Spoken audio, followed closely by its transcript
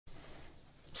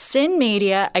Sin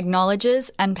Media acknowledges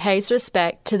and pays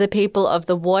respect to the people of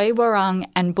the Woi Wurrung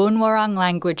and Bun Wurrung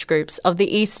language groups of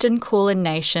the Eastern Kulin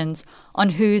Nations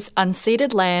on whose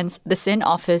unceded lands the Sin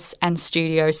office and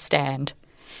studios stand.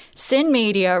 Sin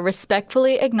Media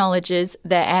respectfully acknowledges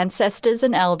their ancestors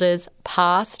and elders,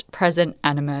 past, present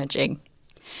and emerging.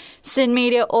 Sin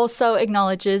Media also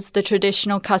acknowledges the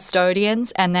traditional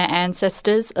custodians and their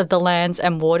ancestors of the lands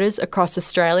and waters across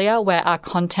Australia where our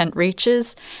content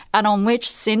reaches and on which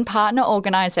Sin partner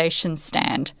organisations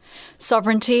stand.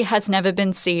 Sovereignty has never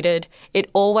been ceded. It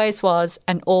always was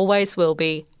and always will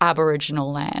be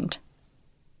Aboriginal land.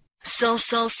 So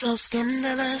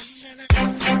scandalous.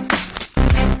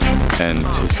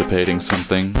 Anticipating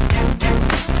something?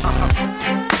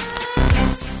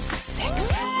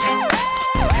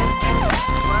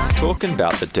 Talking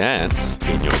about the dance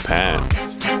in your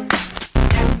pants.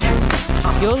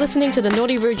 You're listening to The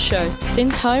Naughty Rude Show,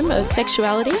 Sin's home of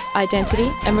sexuality, identity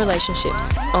and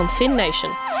relationships on Sin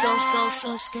Nation. So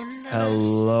scandalous.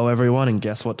 Hello everyone, and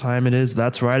guess what time it is?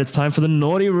 That's right, it's time for The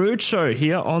Naughty Rude Show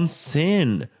here on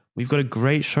Sin. We've got a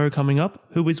great show coming up.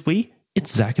 Who is we?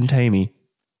 It's Zach and Tammy.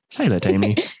 Hey there,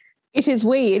 Tammy. It is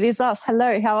we, it is us.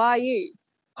 Hello, how are you?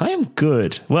 I am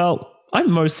good. Well,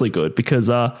 I'm mostly good because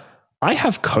I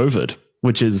have COVID,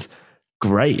 which is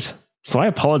great. So I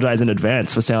apologize in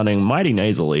advance for sounding mighty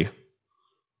nasally.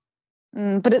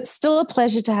 But it's still a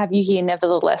pleasure to have you here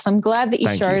nevertheless. I'm glad that you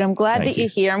Thank showed. you. I'm glad Thank that you. you're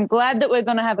here. I'm glad that we're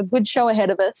going to have a good show ahead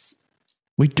of us.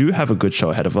 We do have a good show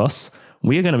ahead of us.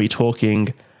 We are going to be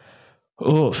talking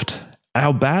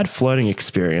our bad flirting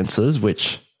experiences,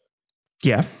 which,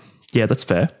 yeah, that's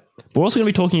fair. We're also going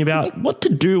to be talking about what to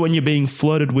do when you're being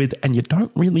flirted with and you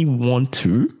don't really want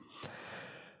to.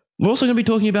 We're also going to be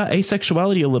talking about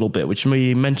asexuality a little bit, which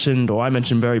I mentioned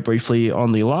very briefly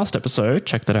on the last episode.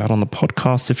 Check that out on the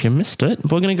podcast if you missed it.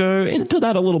 We're going to go into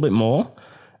that a little bit more,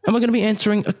 and we're going to be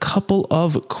answering a couple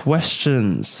of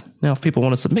questions. Now, if people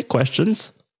want to submit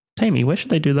questions, Tammy, where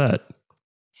should they do that?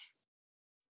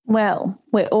 Well,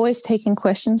 we're always taking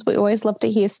questions. We always love to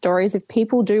hear stories. If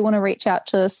people do want to reach out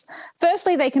to us,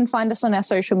 firstly, they can find us on our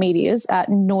social medias at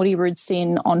Naughty Rude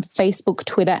Sin on Facebook,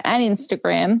 Twitter and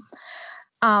Instagram.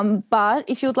 But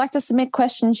if you would like to submit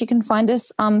questions, you can find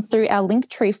us through our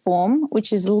Linktree form,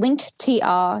 which is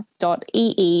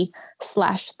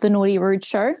linktr.ee/The Naughty Rude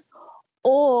Show.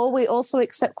 Or we also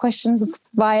accept questions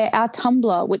via our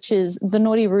Tumblr, which is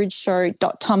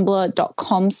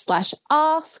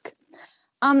thenaughtyrudeShow.tumblr.com/ask.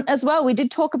 As well, we did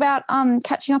talk about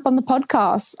catching up on the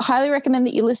podcast. Highly recommend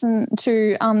that you listen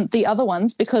to the other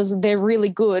ones because they're really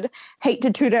good. Hate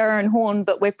to toot our own horn,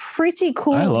 but we're pretty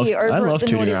cool here over at the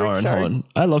Naughty Rude Show.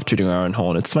 I love tooting our own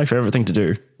horn. It's my favorite thing to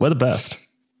do. We're the best.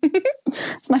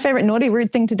 It's my favorite Naughty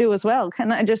Rude thing to do as well,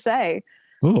 can I just say?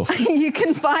 Ooh. You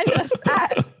can find us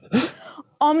at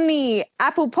Omni,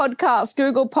 Apple Podcasts,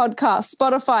 Google Podcasts,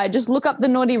 Spotify. Just look up the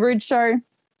Naughty Rude Show.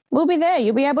 We'll be there.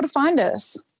 You'll be able to find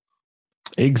us.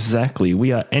 Exactly.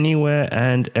 We are anywhere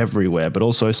and everywhere, but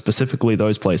also specifically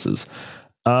those places.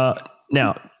 Now,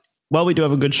 while we do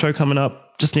have a good show coming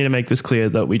up, just need to make this clear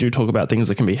that we do talk about things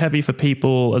that can be heavy for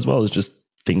people as well as just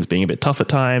things being a bit tough at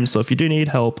times. So if you do need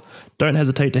help, don't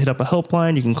hesitate to hit up a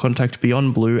helpline. You can contact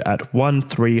Beyond Blue at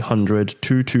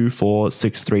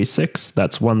 1300-224-636.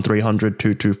 That's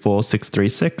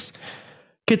 1300-224-636.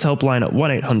 Kids Helpline at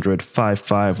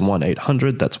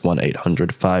 1-800-55-1800. That's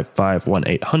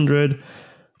 1-800-55-1800.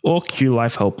 Or Q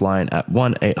Life Helpline at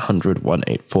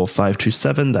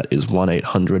 1-800-184-527. That is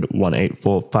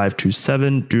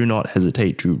 1-800-184-527. Do not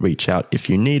hesitate to reach out if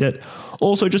you need it.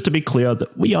 Also, just to be clear,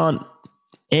 that we aren't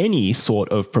any sort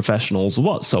of professionals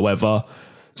whatsoever.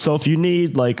 So if you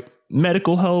need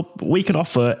medical help, we can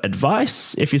offer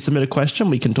advice. If you submit a question,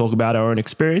 we can talk about our own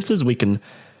experiences. We can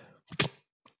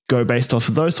go based off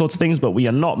of those sorts of things, but we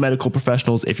are not medical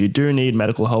professionals. If you do need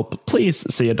medical help,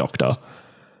 please see a doctor.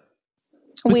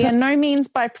 We are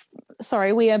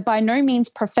by no means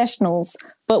professionals,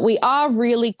 but we are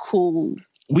really cool.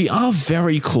 We are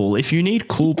very cool. If you need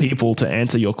cool people to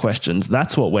answer your questions,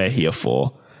 that's what we're here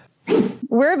for.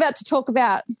 We're about to talk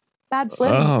about bad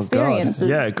flirting experiences.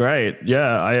 God. Yeah, great.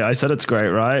 Yeah, I said it's great,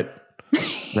 right?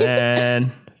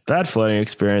 Man, bad flirting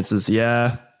experiences.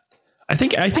 Yeah. I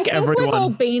think everyone. We've all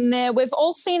been there. We've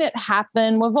all seen it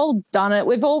happen. We've all done it.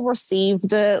 We've all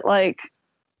received it.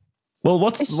 Well,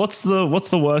 what's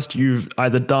the worst you've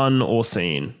either done or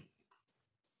seen?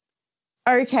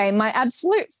 Okay, my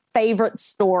absolute favorite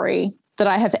story that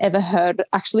I have ever heard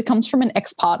actually comes from an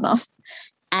ex-partner.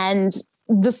 And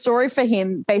the story for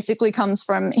him basically comes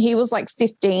from, he was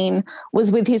 15,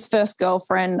 was with his first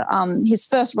girlfriend, his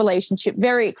first relationship,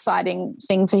 very exciting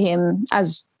thing for him,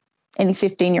 as any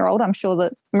 15-year-old. I'm sure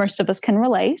that most of us can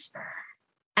relate.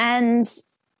 And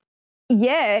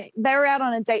yeah, they were out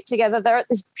on a date together. They're at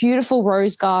this beautiful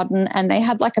rose garden and they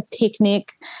had like a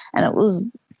picnic and it was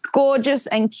gorgeous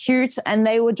and cute and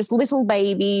they were just little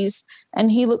babies. And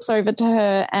he looks over to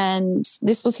her and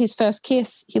this was his first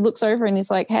kiss. He looks over and he's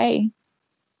like, hey,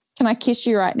 can I kiss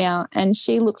you right now? And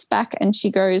she looks back and she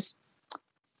goes,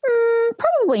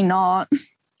 probably not.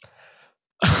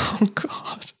 Oh,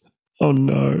 God. Oh,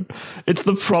 no. It's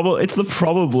the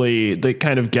probably that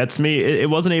kind of gets me. It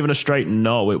wasn't even a straight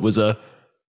no. It was a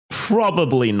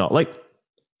probably not. Like,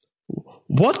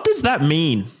 what does that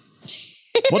mean?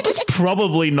 What does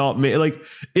probably not mean? Like,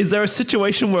 is there a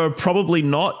situation where probably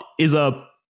not is a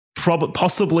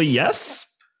possibly yes?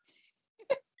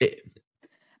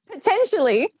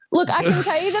 Potentially. Look, I can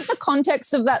tell you that the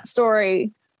context of that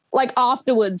story, like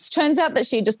afterwards, turns out that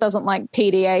she just doesn't like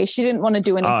PDA. She didn't want to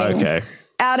do anything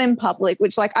out in public,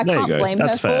 which like I can't blame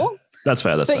her for. That's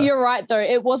fair. But you're right, though.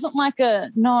 It wasn't like a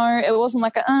no. It wasn't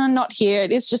like a not here.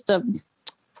 It is just a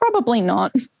probably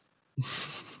not.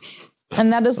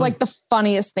 And that is like the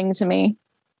funniest thing to me.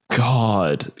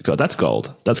 God, that's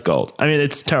gold. That's gold. I mean,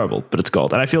 it's terrible, but it's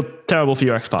gold. And I feel terrible for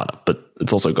your ex-partner, but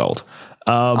it's also gold.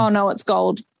 Oh, no, it's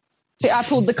gold. See, I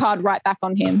pulled the card right back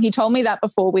on him. He told me that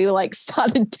before we were like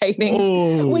started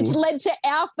dating, which led to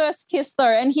our first kiss though.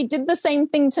 And he did the same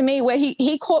thing to me where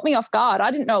he caught me off guard. I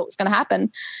didn't know what was going to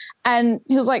happen. And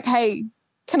he was like, hey,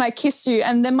 can I kiss you?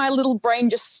 And then my little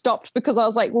brain just stopped because I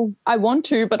was like, well, I want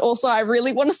to, but also I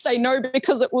really want to say no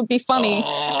because it would be funny.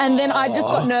 And then I just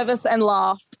got nervous and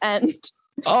laughed. And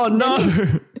oh,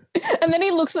 no. And then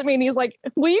he looks at me and he's like,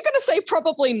 were you going to say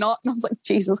probably not? And I was like,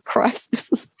 Jesus Christ,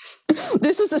 this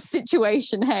is a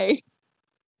situation, hey.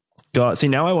 God, see,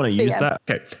 now I want to use that.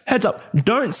 Okay, heads up.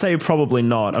 Don't say probably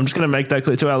not. I'm just going to make that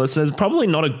clear to our listeners. Probably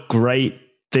not a great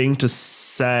thing to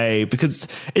say because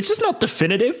it's just not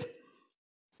definitive.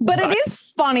 But it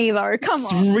is funny, though. Come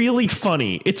on. It's really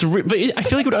funny. But I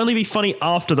feel like it would only be funny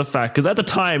after the fact because at the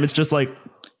time, it's just like,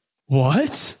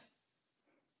 what?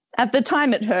 At the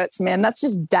time, it hurts, man. That's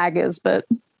just daggers, but...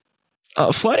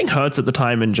 Flirting hurts at the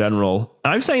time in general.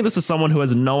 I'm saying this as someone who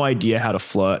has no idea how to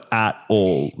flirt at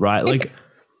all, right? Like,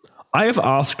 I have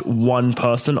asked one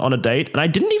person on a date, and I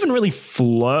didn't even really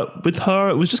flirt with her.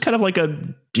 It was just kind of like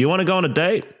do you want to go on a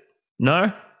date?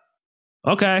 No?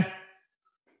 Okay.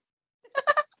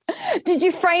 Did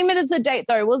you frame it as a date,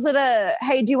 though? Was it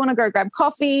hey, do you want to go grab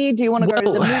coffee? Do you want to go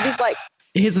to the movies? Like,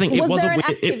 here's the thing. Was there an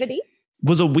activity?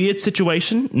 Was a weird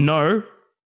situation? No,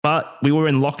 but we were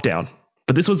in lockdown.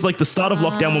 But this was like the start of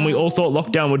lockdown when we all thought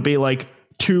lockdown would be like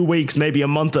 2 weeks, maybe a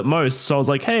month at most. So I was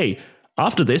like, hey,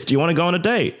 after this, do you want to go on a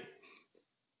date?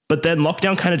 But then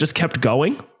lockdown kind of just kept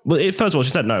going. Well, first of all,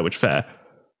 she said no, which fair.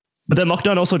 But then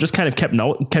lockdown also just kind of kept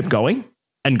going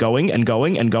and going and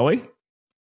going and going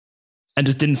and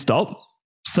just didn't stop.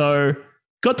 So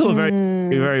got to a very,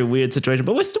 very weird situation.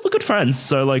 But we're good friends.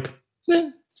 So like,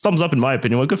 thumbs up in my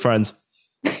opinion. We're good friends.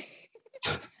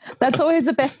 That's always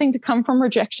the best thing to come from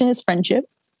rejection is friendship.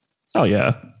 Oh,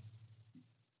 yeah.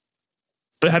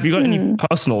 But have you got any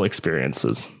personal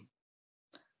experiences?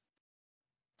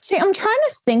 See, I'm trying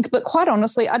to think, but quite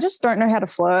honestly, I just don't know how to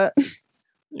flirt.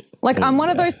 Like, I'm one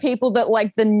of those people that,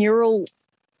 like, the neural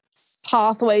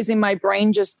pathways in my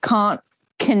brain just can't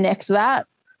connect that.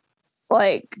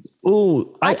 Like,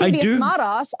 I can be a smart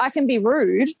ass. I can be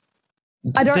rude.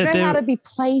 I don't know how to be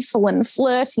playful and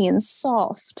flirty and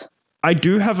soft. I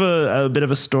do have a bit of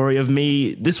a story of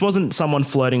me. This wasn't someone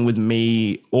flirting with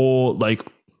me or like,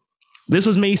 this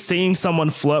was me seeing someone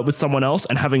flirt with someone else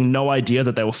and having no idea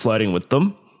that they were flirting with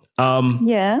them.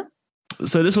 Yeah.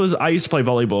 So I used to play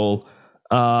volleyball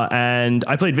and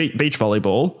I played beach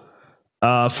volleyball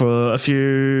for a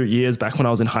few years back when I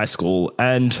was in high school.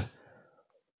 And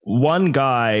one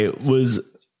guy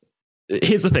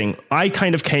here's the thing. I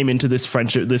kind of came into this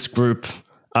friendship, this group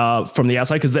from the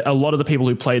outside because a lot of the people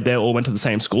who played there all went to the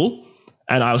same school.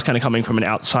 And I was kind of coming from an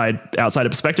outsider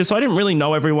perspective. So I didn't really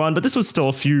know everyone, but this was still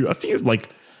a few like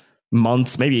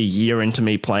months, maybe a year into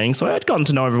me playing. So I'd gotten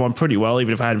to know everyone pretty well,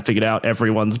 even if I hadn't figured out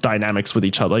everyone's dynamics with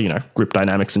each other, group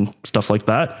dynamics and stuff like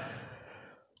that.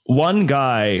 One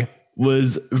guy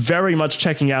was very much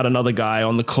checking out another guy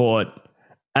on the court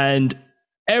and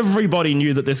everybody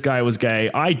knew that this guy was gay.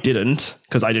 I didn't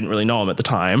because I didn't really know him at the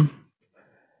time.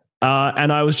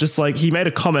 And I was just like, he made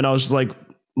a comment. I was just like,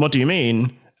 what do you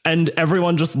mean? And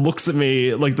everyone just looks at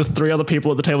me, like the three other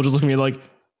people at the table just look at me like,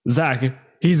 Zach,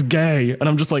 he's gay. And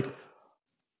I'm just like,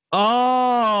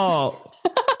 oh.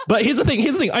 But here's the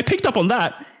thing. I picked up on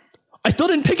that. I still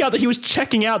didn't pick out that he was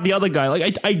checking out the other guy.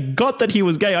 Like I got that he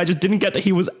was gay. I just didn't get that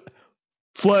he was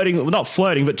not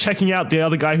flirting, but checking out the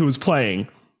other guy who was playing,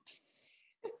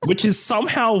 which is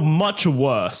somehow much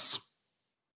worse.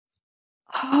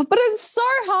 Oh, but it's so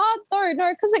hard though,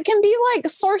 no, because it can be like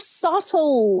so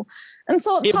subtle. And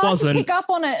so it's hard to pick up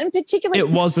on it. And particularly, it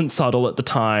wasn't subtle at the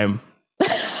time.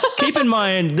 Keep in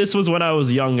mind, this was when I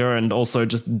was younger and also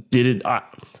just did it.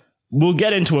 We'll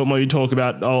get into it when we talk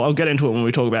about, I'll get into it when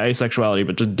we talk about asexuality,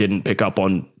 but just didn't pick up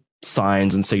on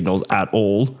signs and signals at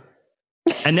all.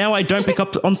 And now I don't pick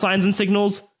up on signs and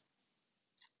signals.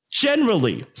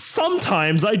 Generally.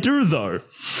 Sometimes I do, though.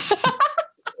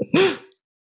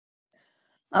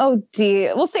 Oh,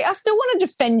 dear. Well, see, I still want to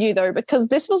defend you, though, because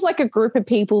this was like a group of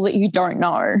people that you don't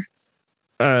know.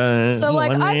 So,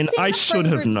 like, I mean, I've seen I the should friend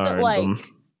have groups known that, like, them.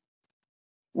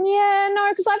 yeah, no,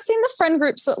 because I've seen the friend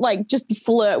groups that, like, just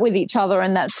flirt with each other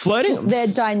and that's just their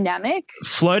dynamic.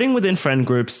 Flirting within friend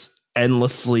groups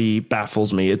endlessly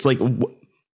baffles me. It's like,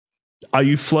 are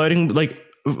you flirting? Like,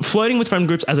 flirting with friend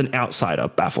groups as an outsider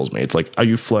baffles me. It's like, are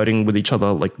you flirting with each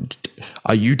other? Like,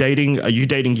 are you dating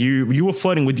you? You were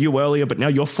flirting with you earlier, but now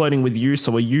you're flirting with you.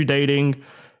 So are you dating?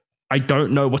 I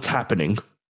don't know what's happening.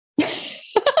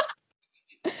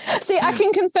 See, I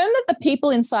can confirm that the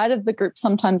people inside of the group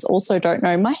sometimes also don't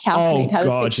know. My housemate had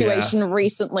a situation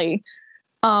recently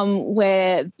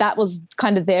where that was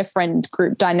kind of their friend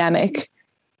group dynamic.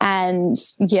 And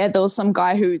yeah, there was some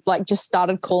guy who like just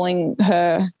started calling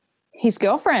her his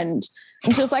girlfriend.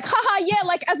 And she was like, haha, yeah,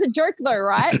 like as a joke though,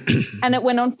 right? And it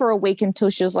went on for a week until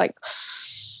she was like,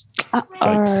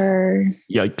 uh-oh.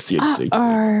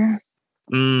 Yikes.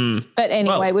 But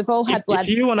anyway, well, we've all had if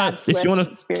you want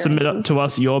to submit up to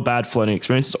us your bad flirting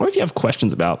experiences, or if you have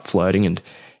questions about flirting and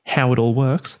how it all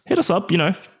works, hit us up,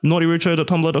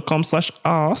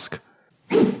 naughtyrudeShow.tumblr.com/ask.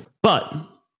 But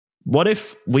what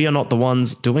if we are not the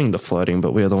ones doing the flirting,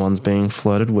 but we are the ones being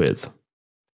flirted with?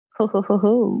 Ho, ho, ho,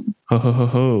 ho. Ho, ho, ho,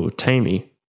 ho. Tammy.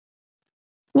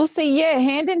 Well, see, yeah,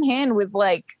 hand in hand with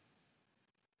like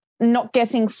not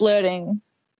getting flirting,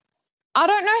 I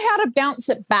don't know how to bounce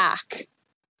it back.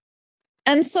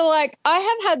 And so, like, I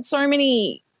have had so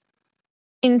many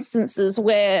instances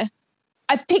where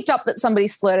I've picked up that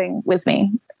somebody's flirting with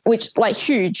me, which, like,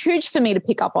 huge for me to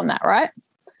pick up on that, right?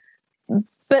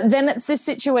 But then it's this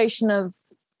situation of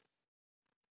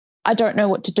I don't know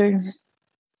what to do.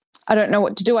 I don't know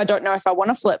if I want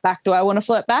to flirt back. Do I want to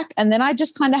flirt back? And then I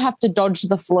just kind of have to dodge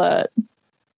the flirt.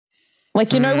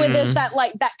 Like, you know, where there's that,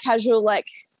 like, that casual, like,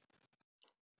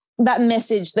 that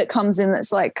message that comes in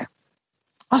that's like,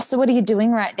 oh, so what are you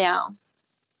doing right now?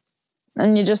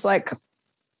 And you're just like,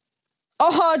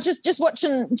 oh, just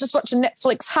watching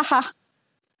Netflix, haha.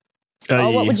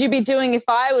 Oh, what would you be doing if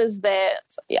I was there?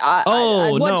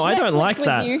 I'd watch no, I don't like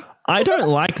that. I don't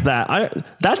like that.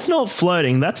 That's not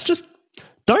flirting. That's just,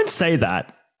 don't say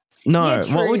that. No, yeah,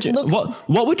 what would you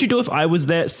what would you do if I was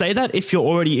there? Say that if you're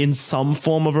already in some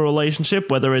form of a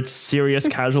relationship, whether it's serious,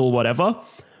 casual, whatever.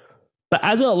 But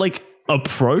as a like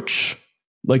approach,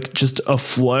 like just a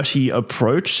flirty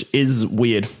approach is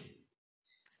weird.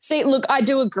 See, look, I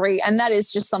do agree. And that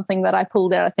is just something that I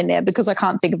pulled out of thin air because I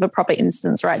can't think of a proper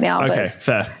instance right now. Okay, but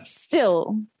fair.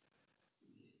 Still,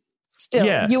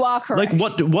 yeah. You are correct.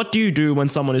 Like what do you do when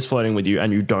someone is flirting with you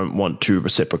and you don't want to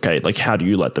reciprocate? Like, how do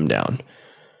you let them down?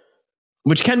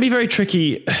 Which can be very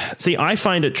tricky. See, I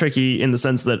find it tricky in the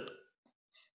sense that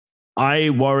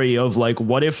I worry of like,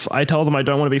 what if I tell them I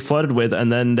don't want to be flirted with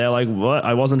and then they're like, what?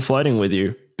 I wasn't flirting with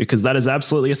you. Because that is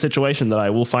absolutely a situation that I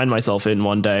will find myself in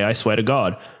one day, I swear to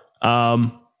God.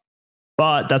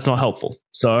 But that's not helpful.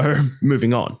 So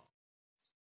moving on.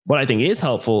 What I think is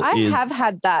helpful is... I have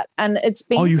had that. And it's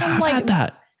been... Oh, you from have like, had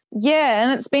that? Yeah.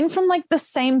 And it's been from like the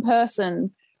same person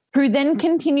who then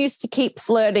continues to keep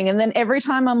flirting. And then every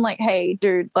time I'm like, hey,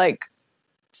 dude, like,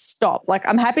 stop. Like,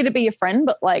 I'm happy to be your friend,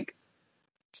 but like,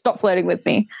 stop flirting with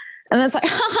me. And then it's like,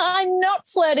 I'm not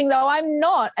flirting though. I'm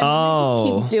not. And then they just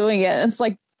keep doing it. It's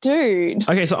like, dude.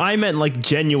 Okay, so I meant like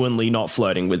genuinely not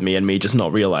flirting with me and me just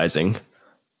not realizing.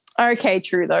 Okay,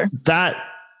 true though.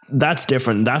 That's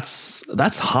different.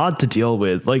 That's hard to deal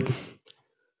with. Like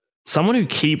someone who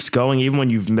keeps going even when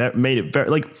you've made it very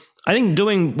like I think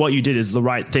doing what you did is the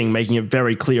right thing, making it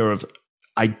very clear of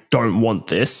I don't want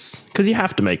this because you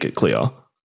have to make it clear.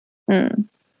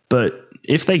 But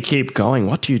if they keep going,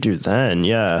 what do you do then?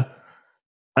 Yeah.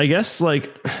 I guess like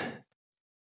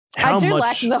I do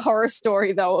like the horror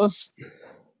story though of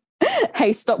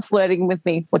hey, stop flirting with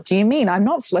me. What do you mean? I'm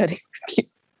not flirting with you.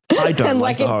 I don't and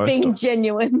like the it's being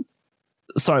genuine.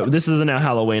 Sorry, this isn't our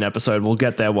Halloween episode. We'll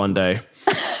get there one day.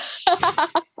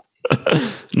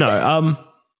 No,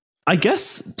 I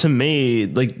guess to me,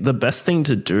 like the best thing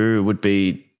to do would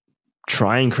be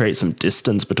try and create some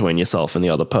distance between yourself and the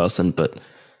other person, but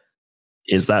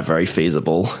is that very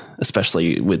feasible,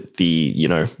 especially with the, you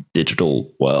know,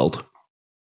 digital world?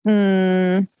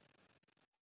 Perhaps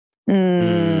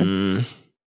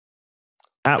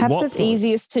it's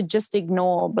easiest to just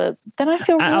ignore, but then I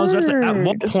feel rude. I was just at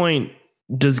what point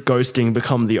does ghosting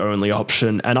become the only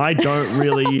option? And I don't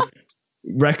really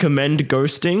recommend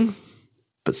ghosting,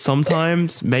 but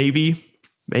sometimes maybe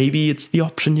it's the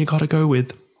option you got to go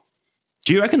with.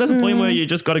 Do you reckon there's a point where you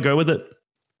just got to go with it?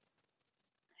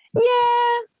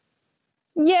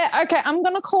 Yeah. Okay. I'm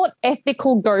going to call it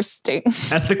ethical ghosting.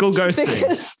 Ethical ghosting.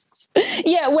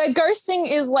 Where ghosting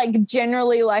is like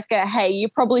generally like a, hey, you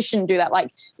probably shouldn't do that.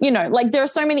 Like, you know, like there are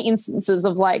so many instances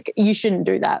of like, you shouldn't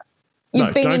do that.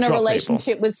 You've been in a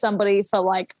relationship with somebody for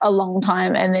like a long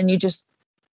time and then you just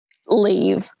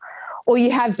leave, or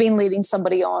you have been leading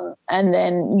somebody on and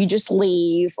then you just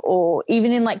leave, or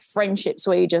even in like friendships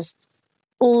where you just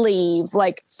leave.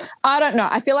 Like, I don't know.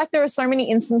 I feel like there are so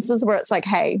many instances where it's like,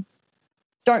 hey,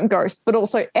 don't ghost, but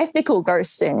also ethical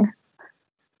ghosting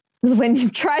is when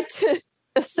you've tried to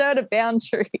assert a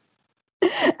boundary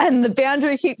and the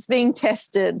boundary keeps being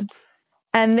tested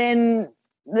and then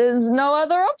there's no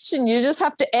other option. You just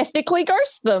have to ethically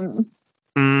ghost them.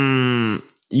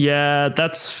 Yeah,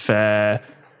 that's fair.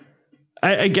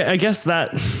 I guess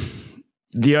that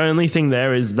the only thing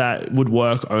there is that would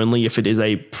work only if it is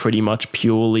a pretty much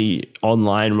purely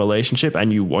online relationship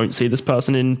and you won't see this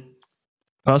person in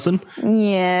person.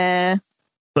 Yeah,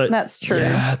 but that's true.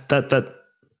 Yeah, that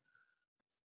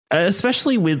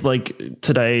especially with like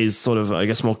today's sort of, I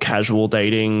guess, more casual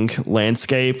dating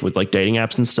landscape with like dating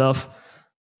apps and stuff,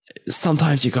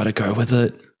 sometimes you got to go with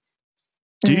it.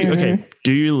 Do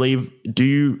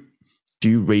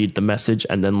you read the message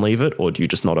and then leave it, or do you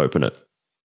just not open it?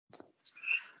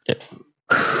 Yeah.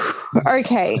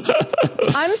 Okay.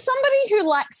 I'm somebody who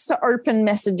likes to open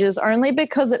messages only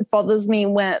because it bothers me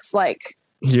when it's like,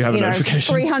 you have a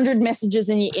notification. 300 messages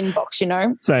in your inbox, you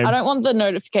know? Same. I don't want the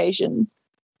notification.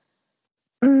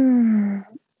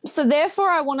 So therefore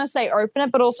I want to say open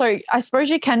it, but also I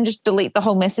suppose you can just delete the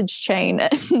whole message chain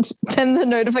and then the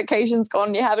notification's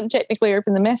gone. You haven't technically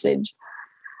opened the message.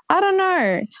 I don't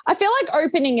know. I feel like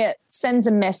opening it sends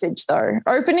a message though.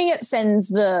 Opening it sends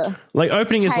the... Like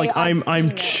opening is like, I'm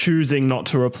it. choosing not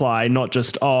to reply, not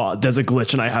just, oh, there's a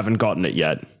glitch and I haven't gotten it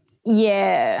yet.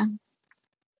 Yeah.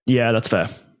 Yeah, that's fair.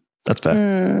 That's fair.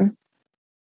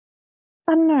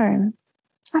 I don't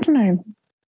know.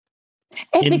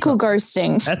 Ethical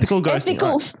ghosting. Ethical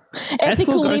ghosting.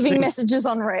 Ethical leaving messages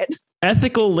on red.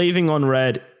 Ethical leaving on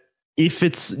red if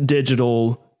it's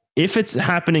digital, if it's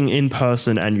happening in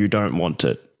person and you don't want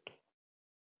it.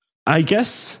 I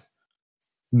guess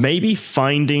maybe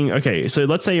finding, okay, so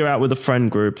let's say you're out with a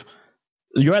friend group.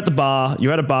 You're at a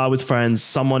bar with friends.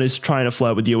 Someone is trying to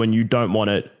flirt with you and you don't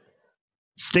want it.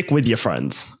 Stick with your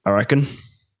friends, I reckon.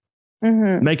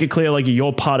 Mm-hmm. Make it clear like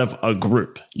you're part of a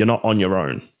group. You're not on your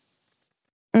own.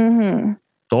 Mm-hmm.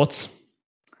 Thoughts?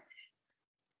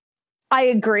 I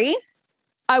agree.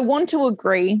 I want to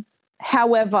agree.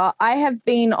 However, I haven't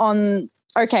been on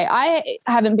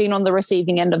the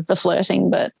receiving end of the flirting,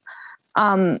 but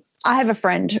I have a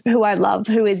friend who I love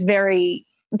who is very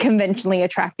conventionally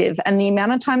attractive. And the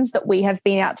amount of times that we have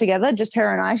been out together, just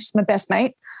her and I, she's my best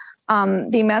mate,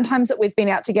 the amount of times that we've been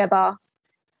out together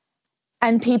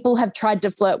and people have tried to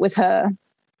flirt with her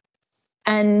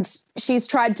and she's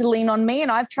tried to lean on me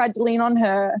and I've tried to lean on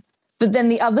her, but then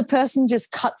the other person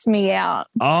just cuts me out.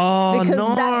 Oh,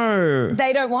 because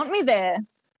they don't want me there.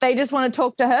 They just want to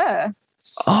talk to her.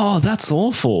 Oh, that's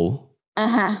awful.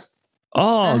 Uh-huh.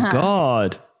 Oh,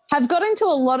 God. Have got into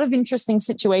a lot of interesting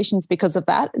situations because of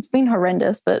that. It's been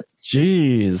horrendous, but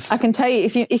jeez, I can tell you,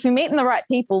 if you're meeting the right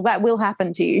people, that will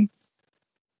happen to you.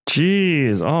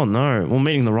 Jeez. Oh, no. Well,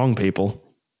 meeting the wrong people.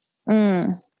 Oh,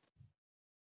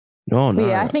 no.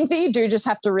 Yeah, I think that you do just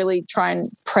have to really try and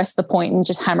press the point and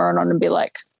just hammer it on and be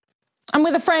like, I'm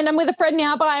with a friend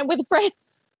now, but I'm with a friend.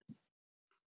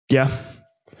 Yeah.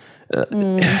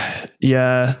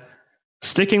 Yeah.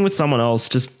 Sticking with someone else,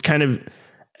 just kind of,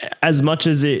 as much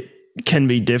as it can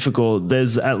be difficult,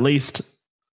 there's at least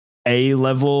a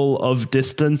level of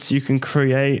distance you can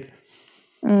create.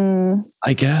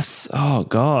 I guess. Oh,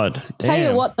 God. Tell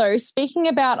you what, though, speaking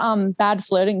about bad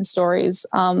flirting stories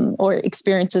or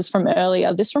experiences from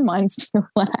earlier, this reminds me of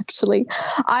one, actually.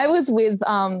 I was with,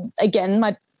 again,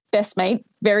 my best mate,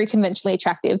 very conventionally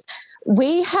attractive.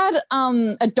 We had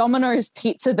a Domino's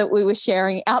pizza that we were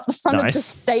sharing out the front of the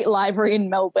State Library in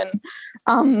Melbourne.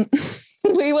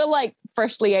 We were like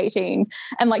freshly 18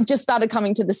 and like just started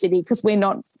coming to the city because we're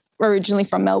not originally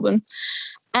from Melbourne.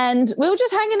 And we were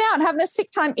just hanging out, having a sick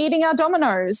time, eating our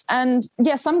Dominoes. And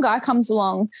yeah, some guy comes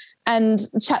along and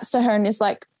chats to her and is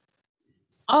like,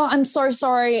 oh, I'm so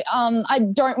sorry. I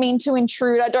don't mean to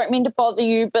intrude. I don't mean to bother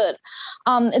you, but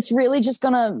it's really just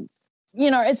going to,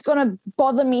 it's going to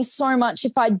bother me so much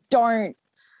if I don't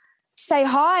say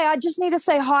hi. I just need to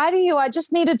say hi to you. I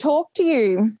just need to talk to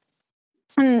you.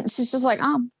 And she's just like,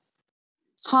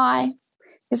 hi.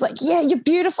 He's like, yeah, you're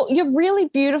beautiful. You're really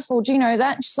beautiful. Do you know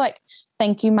that? And she's like,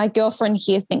 thank you. My girlfriend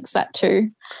here thinks that too.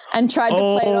 And tried to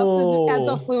play it off as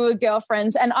if we were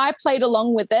girlfriends. And I played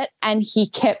along with it and he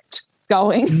kept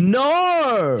going.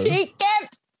 No. He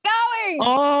kept going.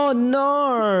 Oh,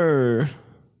 no.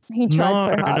 He tried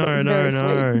so hard. It was very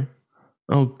sweet.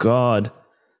 Oh, God.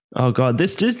 Oh, God.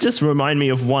 This just remind me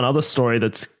of one other story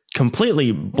that's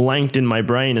completely blanked in my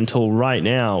brain until right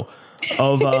now.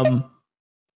 Of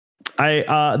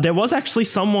there was actually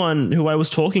someone who I was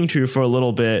talking to for a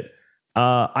little bit.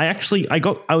 I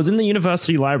was in the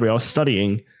university library. I was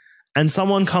studying, and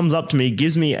someone comes up to me,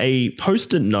 gives me a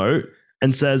post-it note,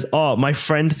 and says, "Oh, my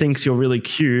friend thinks you're really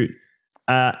cute."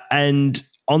 And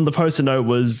on the post-it note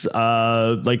was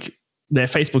like their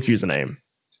Facebook username.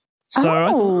 So I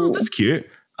thought, oh, that's cute.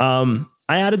 I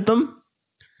added them.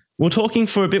 We were talking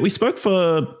for a bit. We spoke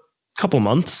for a couple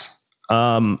months,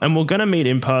 and we're gonna meet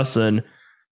in person,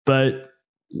 but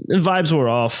the vibes were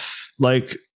off.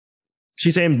 Like,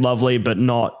 she seemed lovely, but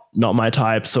not my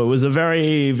type. So it was a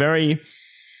very, very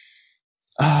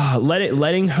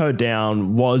letting her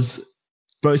down was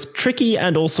both tricky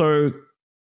and also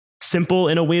simple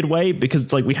in a weird way, because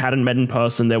it's like we hadn't met in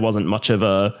person. There wasn't much of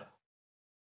a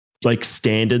like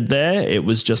standard there. It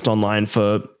was just online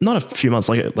for not a few months,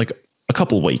 like a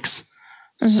couple of weeks.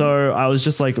 Mm-hmm. So I was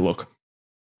just like, look,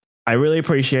 I really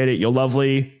appreciate it. You're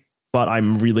lovely, but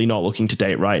I'm really not looking to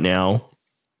date right now.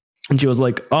 And she was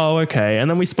like, oh, okay. And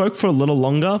then we spoke for a little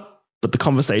longer, but the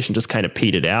conversation just kind of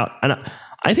petered out. And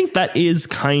I think that is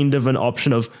kind of an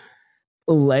option of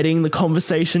letting the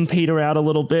conversation peter out a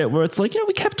little bit, where it's like,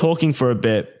 we kept talking for a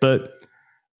bit, but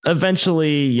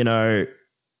eventually,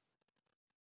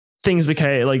 things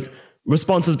became like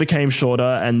responses became shorter,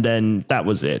 and then that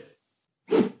was it.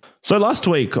 So last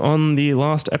week on the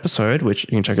last episode, which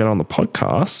you can check out on the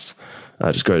podcast,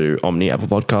 just go to Omni, Apple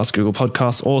Podcasts, Google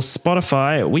Podcasts, or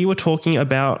Spotify. We were talking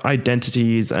about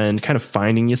identities and kind of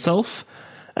finding yourself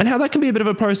and how that can be a bit of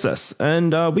a process.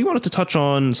 And we wanted to touch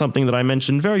on something that I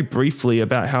mentioned very briefly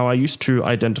about how I used to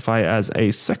identify as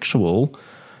asexual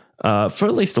for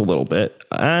at least a little bit,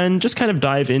 and just kind of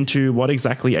dive into what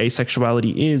exactly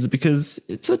asexuality is, because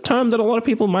it's a term that a lot of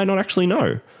people might not actually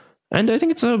know. And I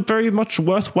think it's a very much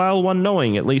worthwhile one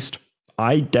knowing. At least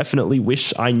I definitely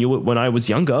wish I knew it when I was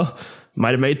younger.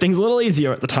 Might have made things a little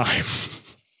easier at the time.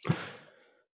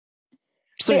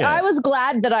 See, yeah. I was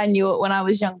glad that I knew it when I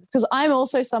was young, because I'm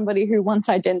also somebody who once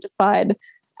identified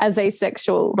as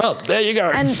asexual. Well, there you go.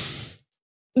 And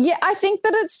yeah, I think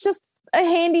that it's just a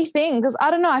handy thing, because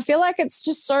I don't know, I feel like it's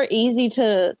just so easy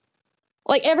to,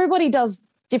 like, everybody does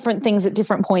different things at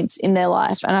different points in their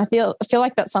life. And I feel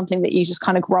like that's something that you just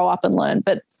kind of grow up and learn.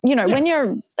 But, when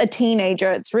you're a teenager,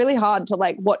 it's really hard to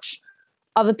like watch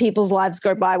other people's lives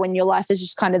go by when your life is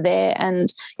just kind of there,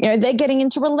 and they're getting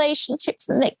into relationships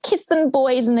and they're kissing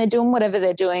boys and they're doing whatever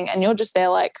they're doing, and you're just there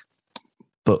like,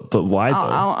 but why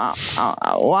though?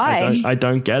 Why? I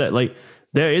don't get it. Like,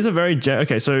 there is a very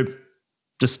okay, so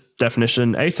just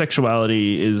definition: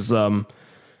 asexuality is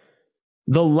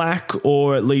the lack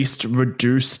or at least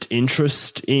reduced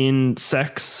interest in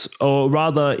sex, or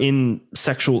rather in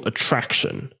sexual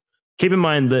attraction. Keep in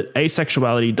mind that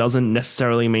asexuality doesn't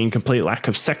necessarily mean complete lack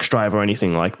of sex drive or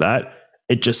anything like that.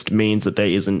 It just means that there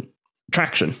isn't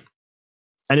attraction.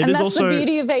 And that's also the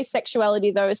beauty of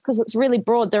asexuality, though, is because it's really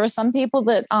broad. There are some people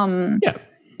that,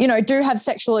 do have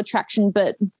sexual attraction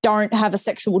but don't have a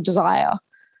sexual desire.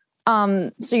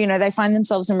 So, they find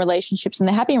themselves in relationships and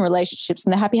they're happy in relationships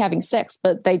and they're happy having sex,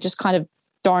 but they just kind of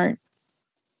don't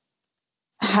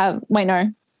have – wait,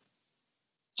 no.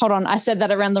 Hold on. I said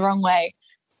that around the wrong way.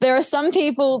 There are some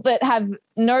people that have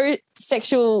no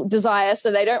sexual desire,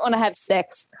 so they don't want to have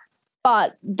sex,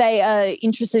 but they are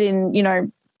interested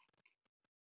in,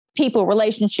 people,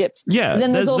 relationships. Yeah.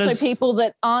 Then there's also people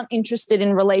that aren't interested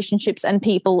in relationships and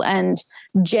people and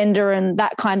gender and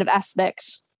that kind of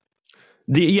aspect.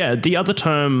 The other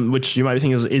term, which you might be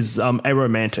thinking is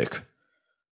aromantic.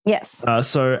 Yes.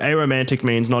 So aromantic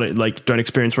means don't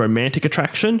experience romantic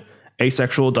attraction.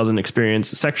 Asexual doesn't experience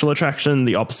sexual attraction,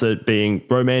 the opposite being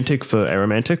romantic for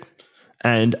aromantic,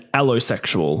 and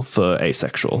allosexual for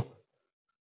asexual.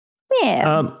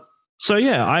 Yeah. So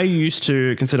yeah, I used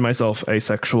to consider myself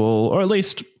asexual, or at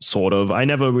least sort of. I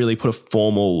never really put a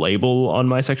formal label on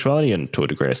my sexuality, and to a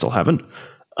degree I still haven't.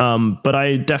 But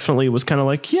I definitely was kind of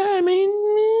like, yeah, I mean,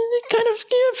 it kind of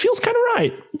feels kind of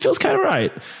right. It feels kind of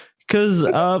right. Because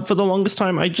for the longest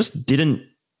time, I just didn't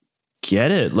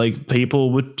get it. Like,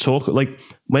 people would talk, like,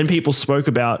 when people spoke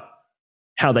about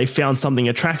how they found something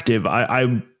attractive,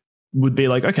 I would be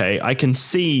like, okay, I can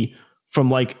see from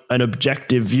like an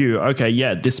objective view, okay,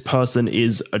 yeah, this person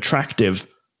is attractive,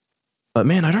 but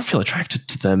man, I don't feel attracted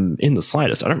to them in the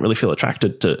slightest. I don't really feel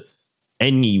attracted to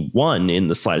anyone in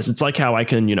the slightest. It's like how I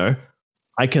can,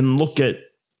 I can look at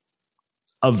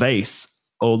a vase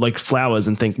or like flowers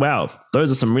and think, wow,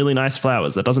 those are some really nice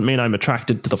flowers. That doesn't mean I'm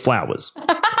attracted to the flowers.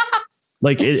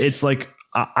 Like it's like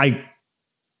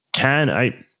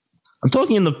I'm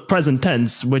talking in the present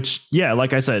tense, which, yeah,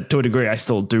 like I said, to a degree, I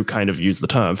still do kind of use the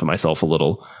term for myself a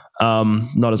little.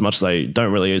 Not as much as I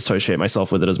don't really associate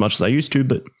myself with it as much as I used to,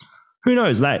 but who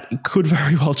knows? That could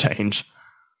very well change.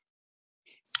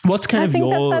 What's kind of your...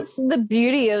 I think that's the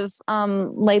beauty of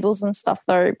labels and stuff,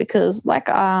 though, because like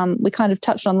we kind of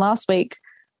touched on last week,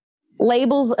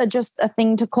 labels are just a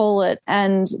thing to call it.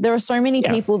 And there are so many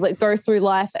people that go through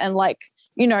life and like,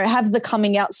 have the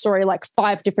coming out story like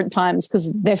 5 different times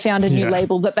because they found a new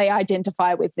label that they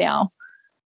identify with now.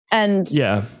 And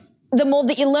the more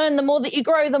that you learn, the more that you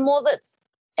grow, the more that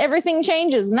everything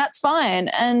changes, and that's fine.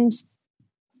 And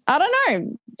I don't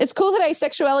know. It's cool that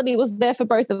asexuality was there for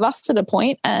both of us at a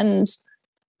point, and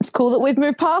it's cool that we've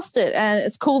moved past it. And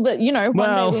it's cool that,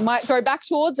 one day we might go back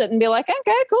towards it and be like,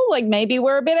 okay, cool. Like maybe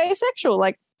we're a bit asexual.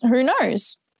 Like who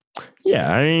knows?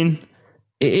 Yeah. I mean,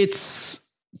 it's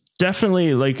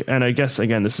definitely like, and I guess,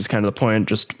 again, this is kind of the point,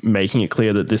 just making it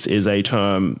clear that this is a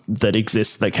term that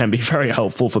exists that can be very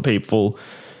helpful for people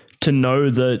to know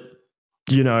that,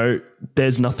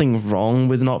 there's nothing wrong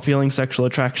with not feeling sexual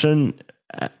attraction.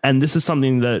 And this is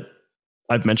something that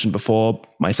I've mentioned before.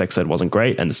 My sex ed wasn't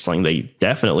great, and this is something they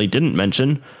definitely didn't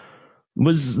mention,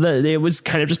 was that it was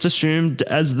kind of just assumed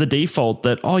as the default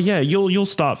that, oh yeah, you'll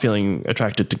start feeling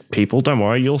attracted to people. Don't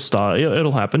worry, it'll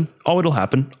happen. Oh, it'll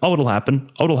happen. Oh, it'll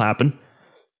happen. Oh, it'll happen.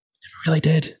 Never really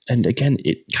did. And again,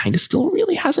 it kind of still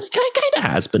really hasn't. It kind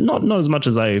of has, but not as much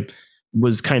as I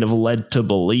was kind of led to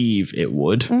believe it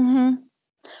would. Mm-hmm.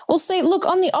 Well, see, look,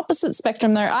 on the opposite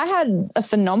spectrum, though, I had a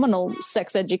phenomenal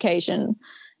sex education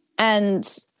and,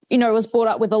 was brought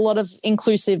up with a lot of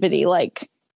inclusivity. Like,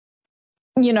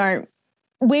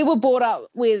 we were brought up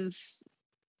with,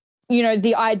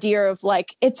 the idea of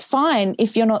like, it's fine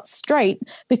if you're not straight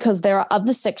because there are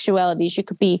other sexualities. You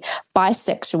could be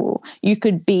bisexual. You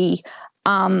could be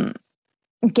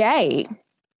gay.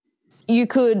 You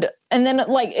could, and then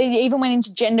like it even went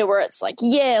into gender where it's like,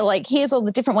 yeah, like here's all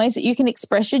the different ways that you can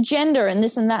express your gender and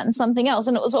this and that and something else.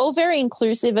 And it was all very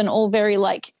inclusive and all very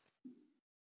like,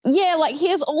 yeah, like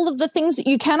here's all of the things that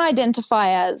you can identify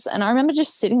as. And I remember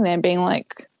just sitting there and being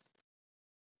like,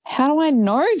 how do I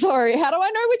know though? How do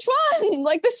I know which one?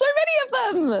 Like there's so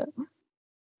many of them.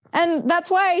 And that's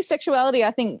why sexuality,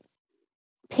 I think,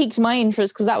 piqued my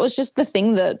interest, because that was just the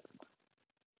thing that,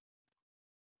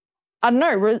 I don't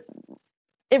know,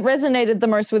 it resonated the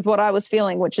most with what I was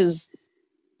feeling, which is,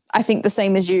 I think, the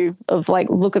same as you, of like,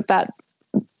 look at that,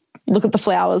 look at the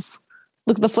flowers.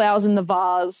 Look at the flowers in the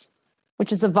vase,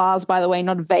 which is a vase, by the way,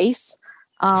 not a vase.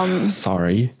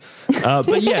 Sorry.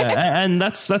 But yeah, and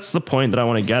that's the point that I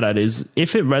want to get at is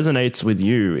if it resonates with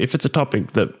you, if it's a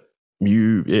topic that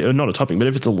not a topic, but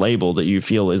if it's a label that you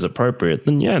feel is appropriate,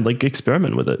 then yeah, like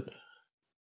experiment with it.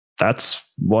 That's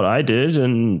what I did.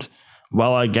 And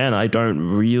while again, I don't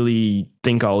really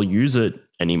think I'll use it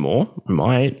anymore.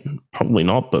 Might, probably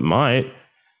not, but might.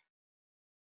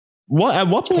 At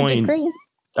what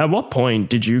point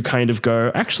did you kind of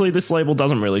go, actually, this label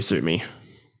doesn't really suit me?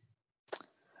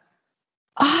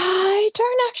 I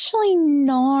don't actually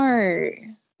know.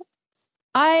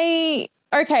 I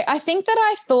think that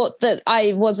I thought that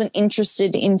I wasn't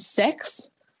interested in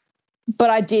sex, but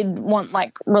I did want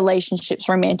like relationships,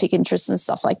 romantic interests and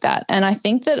stuff like that. And I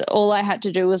think that all I had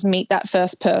to do was meet that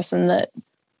first person that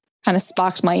kind of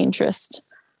sparked my interest.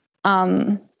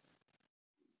 And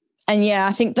yeah,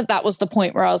 I think that was the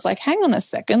point where I was like, hang on a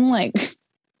second, like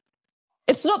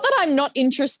it's not that I'm not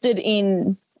interested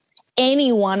in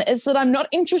anyone, it's that I'm not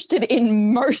interested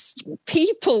in most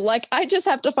people. Like I just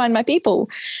have to find my people.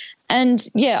 And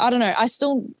yeah, I don't know. I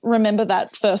still remember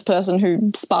that first person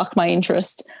who sparked my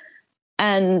interest.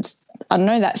 And I don't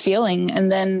know, that feeling. And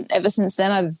then ever since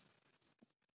then,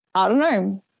 I don't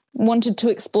know, wanted to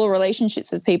explore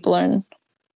relationships with people and,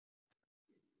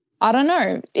 I don't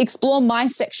know, explore my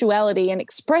sexuality and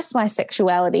express my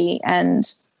sexuality. And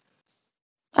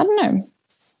I don't know.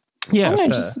 Yeah, I don't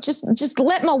know, fair. just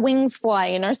let my wings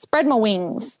fly, spread my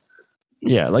wings.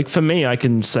 Yeah, like for me, I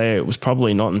can say it was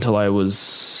probably not until I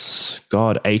was,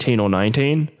 18 or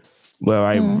 19, where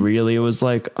I really was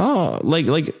like,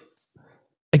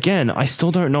 again, I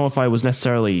still don't know if I was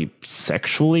necessarily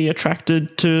sexually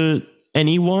attracted to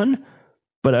anyone,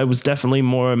 but it was definitely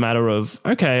more a matter of,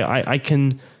 okay, I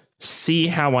can see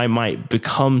how I might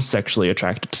become sexually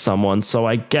attracted to someone. So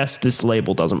I guess this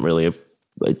label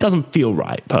it doesn't feel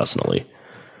right personally.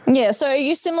 Yeah, so are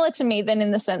you similar to me then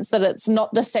in the sense that it's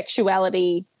not the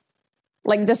sexuality,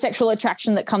 like the sexual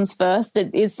attraction that comes first,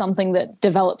 it is something that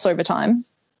develops over time?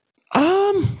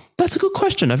 That's a good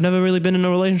question. I've never really been in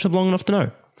a relationship long enough to know.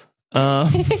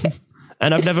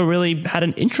 And I've never really had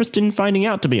an interest in finding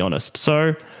out, to be honest.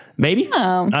 So maybe,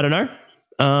 I don't know.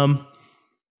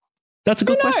 That's a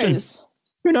good question.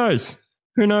 Who knows?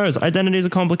 Identities are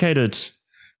complicated.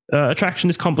 Attraction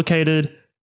is complicated.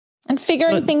 And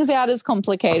figuring things out is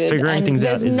complicated.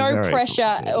 There's no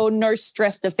pressure or no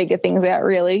stress to figure things out,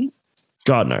 really.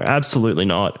 God, no, absolutely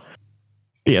not.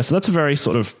 But yeah, so that's a very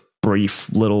sort of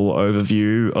brief little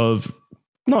overview of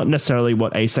not necessarily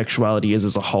what asexuality is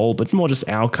as a whole, but more just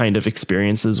our kind of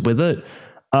experiences with it.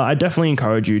 I definitely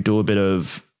encourage you to do a bit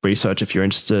of research if you're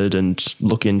interested and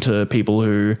look into people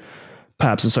who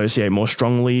perhaps associate more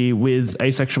strongly with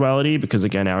asexuality, because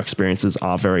again, our experiences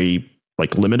are very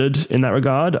limited in that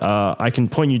regard. I can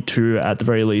point you to, at the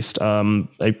very least,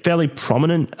 a fairly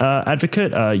prominent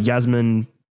advocate, Yasmin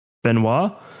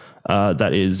Benoit.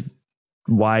 That is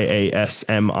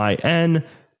YASMIN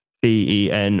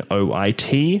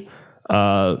BENOIT.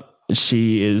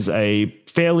 She is a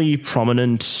fairly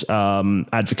prominent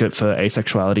advocate for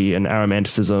asexuality and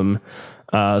aromanticism.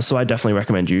 So I definitely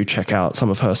recommend you check out some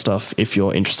of her stuff if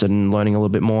you're interested in learning a little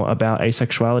bit more about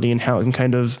asexuality and how it can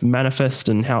kind of manifest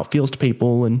and how it feels to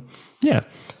people. And yeah,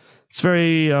 it's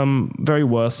very, very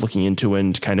worth looking into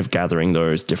and kind of gathering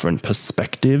those different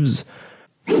perspectives.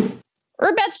 We're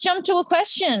about to jump to a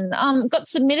question. Got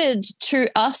submitted to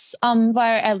us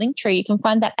via our link tree. You can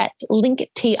find that at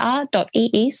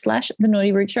linktr.ee/The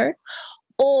Naughty Rude Show.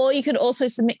 Or you could also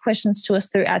submit questions to us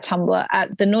through our Tumblr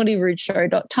at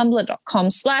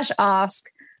thenaughtyrude.tumblr.com/ask.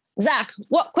 Zach,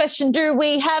 what question do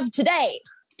we have today?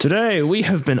 Today we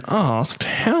have been asked,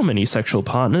 how many sexual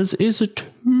partners is too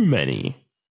many?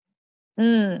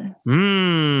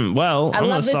 Well, I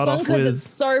love this one because it's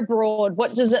so broad.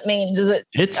 What does it mean?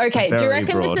 It's okay? Do you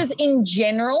reckon broad. This is in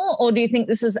general, or do you think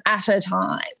this is at a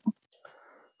time?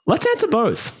 Let's answer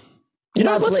both.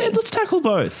 Let's tackle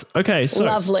both. Okay, so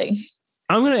lovely.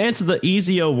 I'm going to answer the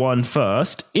easier one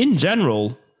first. In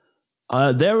general,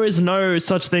 there is no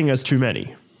such thing as too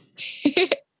many.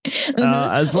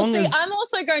 I'm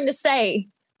also going to say,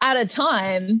 at a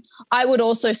time, I would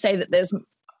also say that there's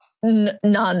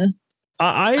none.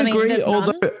 I agree,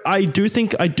 although I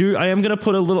am going to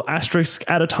put a little asterisk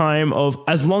at a time of,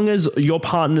 as long as your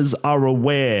partners are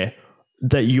aware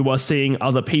that you are seeing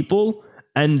other people,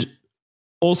 and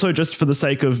also just for the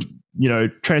sake of,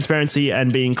 transparency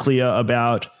and being clear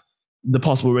about the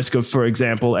possible risk of, for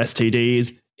example,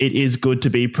 STDs, it is good to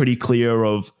be pretty clear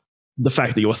of the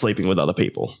fact that you're sleeping with other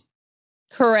people.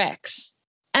 Correct.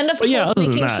 And of course,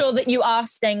 making sure that you are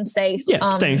staying safe.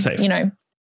 Yeah, staying safe.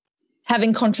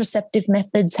 Having contraceptive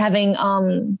methods, having,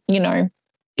 getting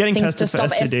things tested to stop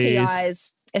for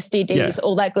STDs,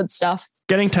 all that good stuff.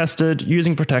 Getting tested,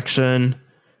 using protection,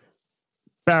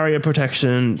 barrier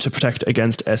protection to protect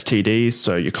against STDs,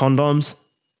 so your condoms.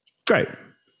 Great.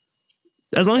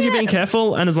 As long as you're being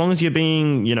careful and as long as you're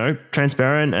being,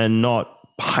 transparent and not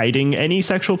hiding any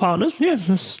sexual partners,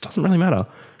 this doesn't really matter.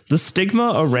 The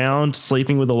stigma around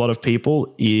sleeping with a lot of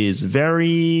people is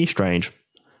very strange.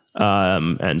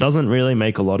 And doesn't really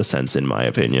make a lot of sense in my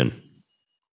opinion.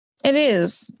 It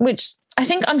is, which I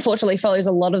think unfortunately follows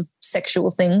a lot of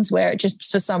sexual things where it just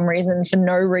for some reason, for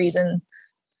no reason,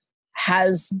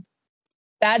 has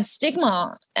bad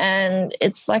stigma. And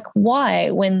it's like,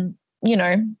 why? When,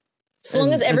 as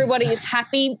long as everybody is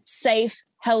happy, safe,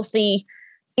 healthy,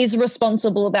 is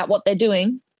responsible about what they're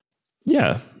doing.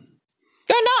 Yeah.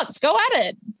 Go nuts, go at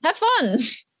it, have fun.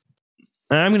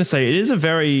 And I'm going to say it is a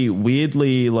very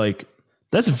weirdly,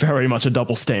 that's very much a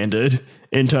double standard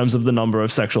in terms of the number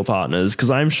of sexual partners. Because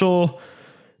I'm sure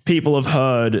people have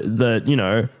heard that,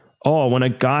 when a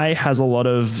guy has a lot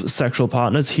of sexual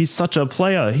partners, he's such a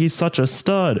player, he's such a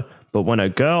stud. But when a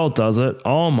girl does it,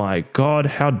 oh my God,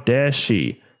 how dare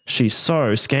she? She's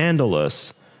so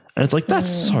scandalous. And it's like, that's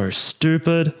so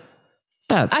stupid.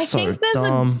 That's so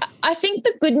dumb. I think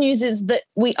the good news is that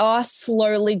we are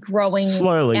slowly growing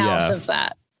out of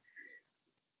that.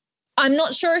 I'm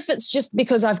not sure if it's just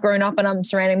because I've grown up and I'm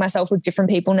surrounding myself with different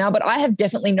people now, but I have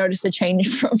definitely noticed a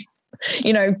change from,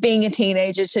 being a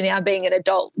teenager to now being an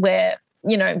adult where,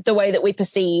 the way that we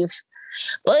perceive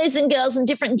boys and girls and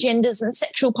different genders and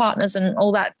sexual partners and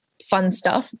all that fun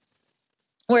stuff.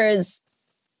 Whereas,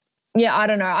 I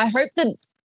don't know. I hope that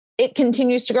it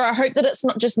continues to grow. I hope that it's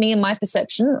not just me and my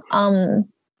perception.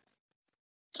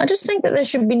 I just think that there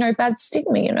should be no bad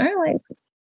stigma,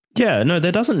 Yeah, no,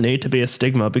 there doesn't need to be a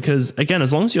stigma because, again,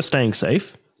 as long as you're staying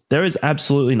safe, there is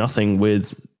absolutely nothing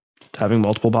with having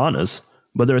multiple partners,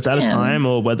 whether it's at a time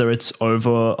or whether it's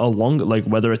over a longer,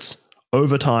 whether it's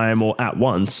over time or at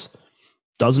once,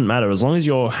 doesn't matter. As long as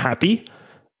you're happy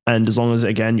and as long as,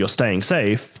 again, you're staying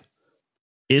safe,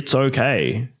 it's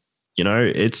okay.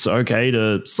 It's okay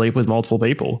to sleep with multiple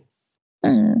people.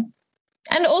 Mm.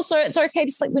 And also, it's okay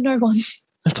to sleep with no one.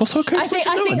 It's also okay to sleep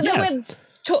with no one. I think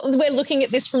that we're looking at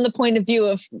this from the point of view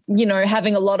of,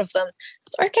 having a lot of them.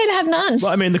 It's okay to have none.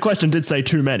 Well, I mean, the question did say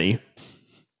too many.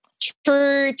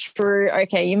 True.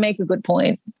 Okay, you make a good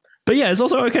point. But yeah, it's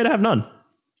also okay to have none.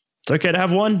 It's okay to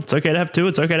have one. It's okay to have two.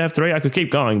 It's okay to have three. I could keep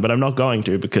going, but I'm not going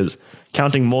to because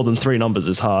counting more than 3 numbers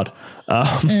is hard.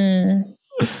 But it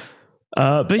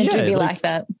yeah, do be like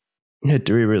that. Yeah,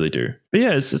 do we really do? But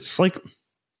yeah, it's like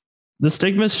the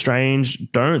stigma's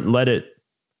strange. Don't let it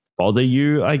bother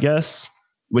you, I guess,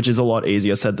 which is a lot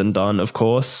easier said than done, of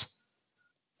course.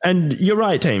 And you're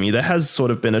right, Tammy, there has sort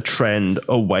of been a trend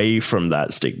away from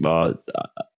that stigma.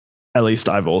 At least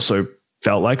I've also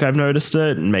felt like I've noticed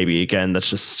it. And maybe, again, that's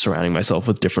just surrounding myself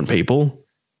with different people.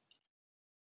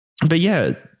 But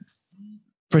yeah,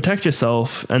 protect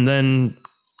yourself and then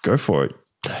go for it.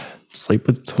 Sleep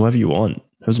with whoever you want.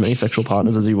 Have as many sexual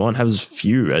partners as you want. Have as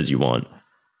few as you want.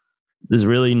 There's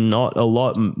really not a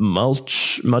lot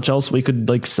much else we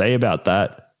could say about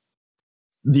that.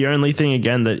 The only thing,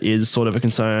 again, that is sort of a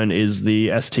concern is the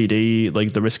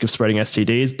STD, the risk of spreading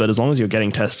STDs. But as long as you're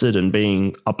getting tested and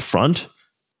being upfront,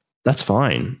 that's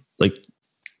fine.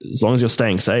 As long as you're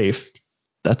staying safe,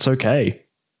 that's okay.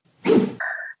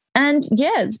 And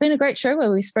yeah, it's been a great show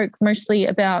where we spoke mostly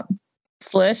about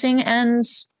flirting and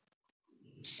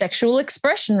sexual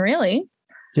expression, really.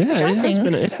 Yeah,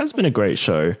 it has been a great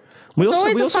show. It's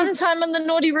always a fun time on the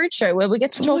Naughty Rude Show where we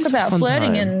get to talk about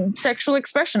flirting and sexual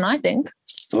expression, I think.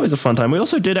 It's always a fun time. We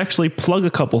also did actually plug a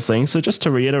couple things. So just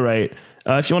to reiterate,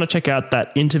 if you want to check out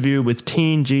that interview with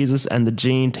Teen Jesus and the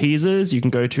Gene Teasers, you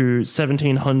can go to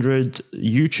 1700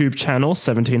 YouTube channel,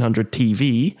 1700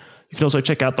 TV. You can also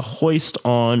check out The Hoist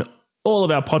on all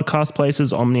of our podcast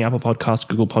places, Omni, Apple Podcasts,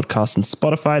 Google Podcasts, and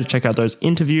Spotify to check out those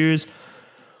interviews.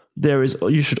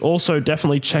 You should also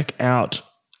definitely check out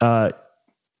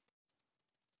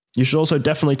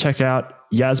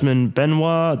Yasmin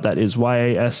Benoit. That is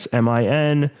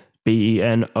YASMIN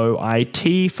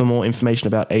BENOIT for more information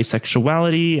about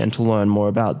asexuality and to learn more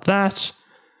about that.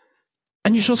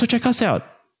 And you should also check us out,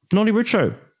 Naughty Rude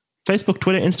Show, Facebook,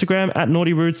 Twitter, Instagram at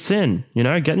Naughty Rude Sin.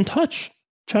 Get in touch,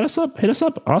 chat us up, hit us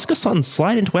up, ask us something,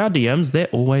 slide into our DMs. They're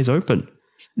always open. And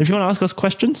if you want to ask us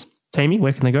questions, Tammy,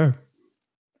 where can they go?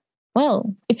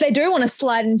 Well, if they do want to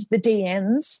slide into the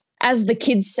DMs, as the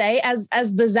kids say, as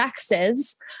the Zach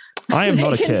says, I am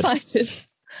not a kid. Find us.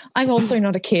 I'm also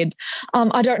not a kid.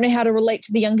 I don't know how to relate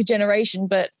to the younger generation,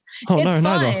 but it's fine.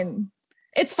 Neither.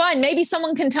 It's fine. Maybe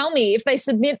someone can tell me if they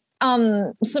submit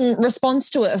some response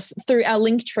to us through our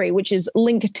link tree, which is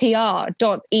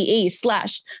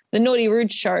linktr.ee/The Naughty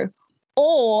Rude Show.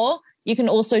 Or you can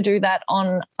also do that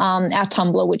on our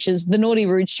Tumblr, which is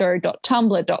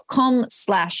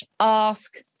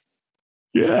thenaughtyRudeShow.tumblr.com/ask.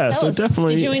 Yeah, so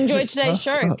definitely. Did you enjoy today's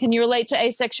show? Can you relate to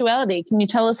asexuality? Can you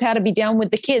tell us how to be down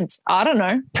with the kids? I don't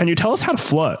know. Can you tell us how to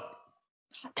flirt?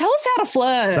 Tell us how to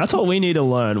flirt. That's what we need to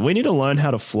learn. We need to learn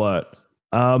how to flirt.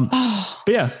 But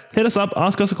yeah, hit us up,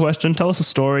 ask us a question, tell us a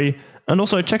story, and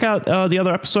also check out the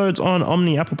other episodes on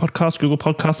Omni, Apple Podcasts, Google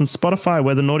Podcasts, and Spotify.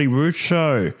 We're The Naughty Rude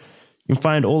Show. You can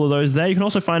find all of those there. You can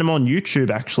also find them on YouTube,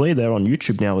 actually. They're on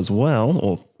YouTube now as well,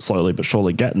 or slowly but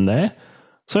surely getting there.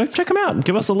 So check them out and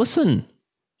give us a listen.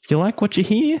 If you like what you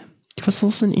hear, give us a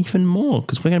listen even more,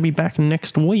 because we're going to be back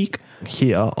next week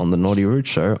here on The Naughty Rude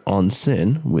Show on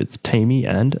Sin with Tammy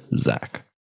and Zach.